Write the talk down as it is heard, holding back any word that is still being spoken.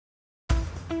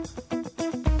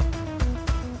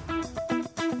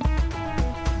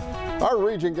Our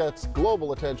region gets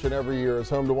global attention every year as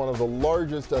home to one of the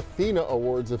largest Athena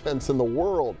Awards events in the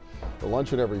world. The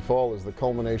luncheon every fall is the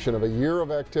culmination of a year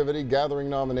of activity, gathering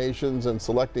nominations and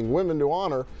selecting women to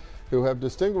honor who have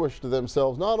distinguished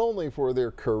themselves not only for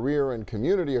their career and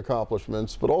community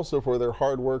accomplishments, but also for their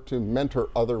hard work to mentor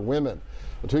other women.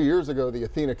 2 years ago, the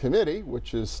Athena Committee,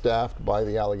 which is staffed by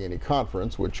the Allegheny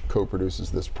Conference, which co-produces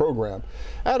this program,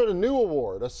 added a new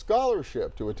award, a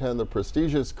scholarship, to attend the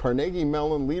prestigious Carnegie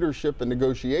Mellon Leadership and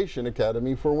Negotiation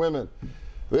Academy for Women.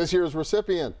 This year's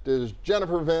recipient is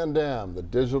Jennifer Van Dam, the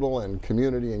Digital and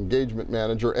Community Engagement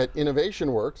Manager at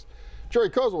Innovation Works. Jerry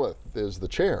Kozowith is the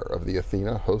chair of the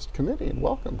Athena Host Committee, and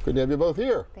welcome. Good to have you both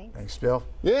here. Thanks, Bill.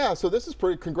 Yeah, so this is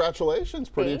congratulations,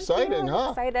 pretty exciting,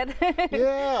 huh? Excited.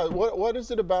 Yeah, what is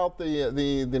it about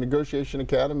the Negotiation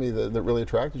Academy that really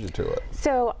attracted you to it?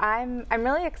 So I'm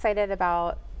really excited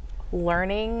about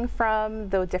learning from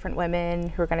the different women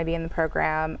who are going to be in the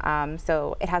program.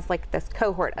 So it has like this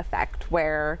cohort effect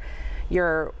where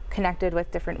you're connected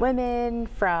with different women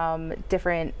from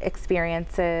different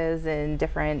experiences and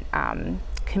different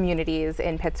communities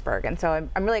in Pittsburgh. And so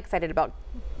I'm really excited about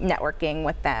networking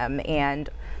with them and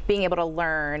being able to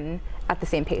learn at the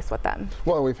same pace with them.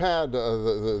 Well, we've had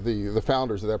the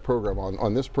founders of that program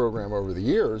on this program over the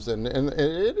years, and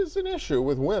it is an issue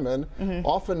with women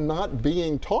often not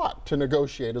being taught to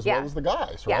negotiate as well as the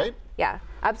guys, right? Yeah,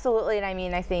 absolutely. And I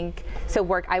mean, I think,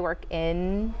 I work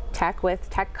in tech with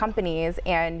tech companies,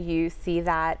 and you see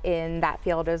that in that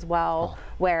field as well,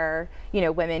 where, you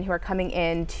know, women who are coming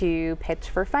in to pitch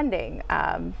for funding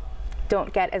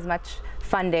don't get as much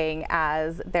funding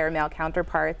as their male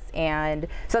counterparts. And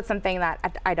so it's something that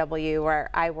at IW, where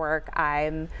I work,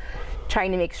 I'm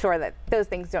trying to make sure that those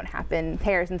things don't happen in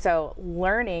pairs. And so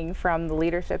learning from the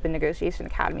Leadership and Negotiation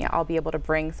Academy, I'll be able to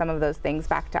bring some of those things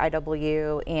back to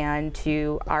IW and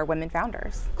to our women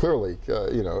founders. Clearly,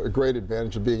 you know, a great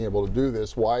advantage of being able to do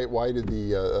this. Why did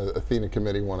the Athena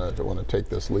Committee want to take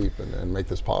this leap and make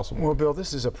this possible? Well, Bill,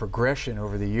 this is a progression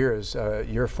over the years.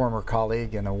 Your former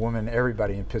colleague and a woman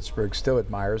everybody in Pittsburgh still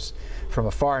admires from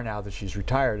afar now that she's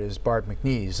retired is Barb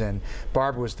McNeese. And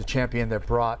Barb was the champion that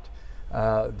brought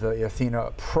the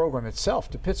Athena program itself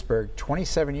to Pittsburgh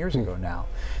 27 years ago now.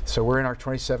 So we're in our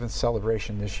 27th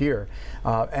celebration this year.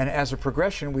 And as a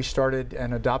progression, we started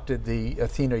and adopted the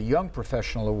Athena Young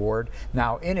Professional Award,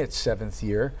 now in its 7th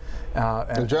year.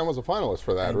 And Jen was a finalist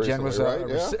for that recently, Jen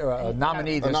was a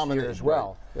nominee this year as well.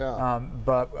 Right. Yeah.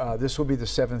 But this will be the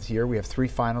 7th year. We have 3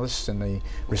 finalists, and the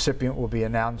recipient will be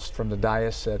announced from the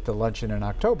dais at the luncheon in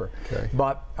October. Okay.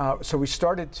 But so we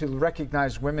started to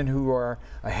recognize women who are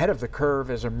ahead of the curve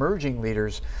as emerging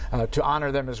leaders, to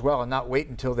honor them as well and not wait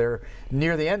until they're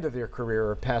near the end of their career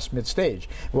or past mid-stage.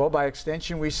 Well, by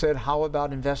extension, we said, how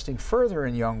about investing further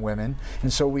in young women?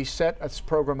 And so we set this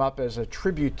program up as a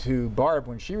tribute to Barb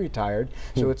when she retired.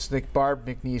 So it's the Barb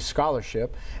McNeese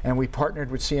Scholarship, and we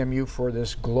partnered with CMU for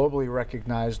this globally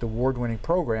recognized award-winning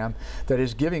program that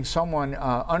is giving someone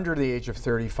under the age of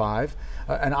 35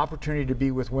 an opportunity to be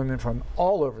with women from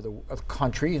all over the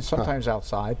country and sometimes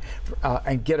outside,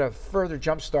 and get a further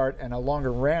jump start and a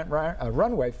longer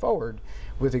runway forward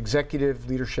with executive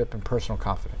leadership and personal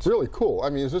confidence. Really cool. I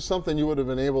mean, is this something you would have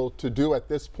been able to do at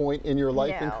this point in your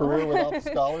life and career without the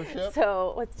scholarship?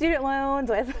 So with student loans,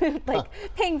 with like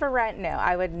paying for rent, no,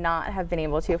 I would not have been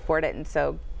able to afford it. And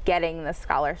so getting the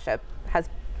scholarship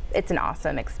it's an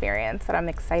awesome experience that I'm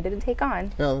excited to take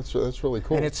on. Yeah, that's really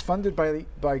cool. And it's funded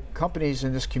by companies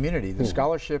in this community. The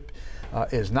scholarship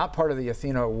is not part of the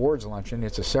Athena Awards luncheon.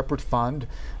 It's a separate fund.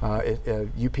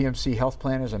 UPMC Health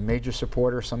Plan is a major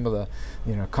supporter. Some of the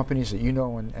companies that you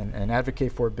know and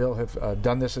advocate for, Bill, have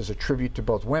done this as a tribute to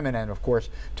both women and, of course,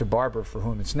 to Barbara, for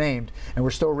whom it's named. And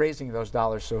we're still raising those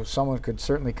dollars, so someone could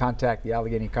certainly contact the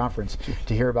Allegheny Conference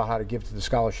to hear about how to give to the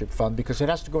scholarship fund, because it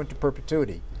has to go into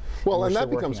perpetuity. Well, and that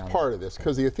becomes part of this,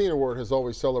 because the Athena Award has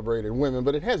always celebrated women,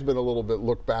 but it has been a little bit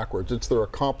looked backwards. It's their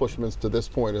accomplishments to this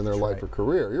point in their life or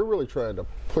career. You're really trying to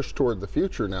push toward the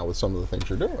future now with some of the things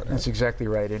you're doing. That's exactly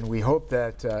right, and we hope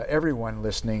that everyone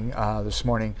listening this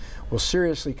morning will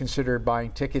seriously consider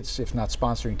buying tickets, if not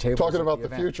sponsoring tables. Talking about the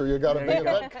future, you got a big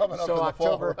event coming up in the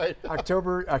fall, right?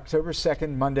 October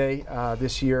 2nd, Monday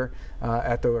this year,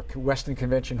 at the Westin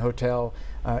Convention Hotel.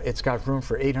 It's got room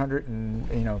for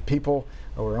 800 people.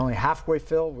 We're only halfway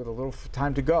filled with a little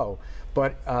time to go.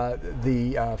 But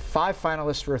the 5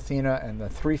 finalists for Athena and the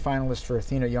 3 finalists for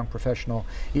Athena Young Professional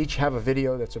each have a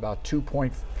video that's about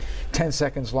 2.10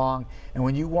 seconds long. And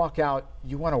when you walk out,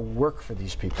 you want to work for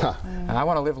these people. And I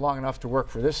want to live long enough to work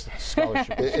for this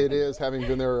scholarship. It is, having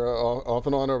been there off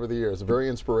and on over the years, a very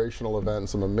inspirational event and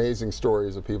some amazing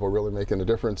stories of people really making a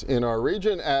difference in our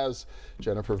region, as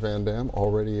Jennifer Van Dam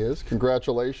already is.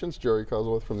 Congratulations, Jerry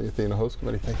Cosworth from the Athena Host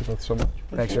Committee. Thank you both so much.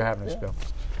 Thanks for having us, Bill.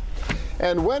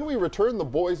 And when we return, the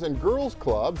boys and girls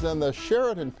clubs and the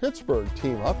Sheraton Pittsburgh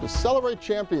team up to celebrate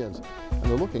champions. And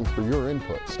they're looking for your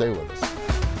input. Stay with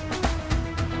us.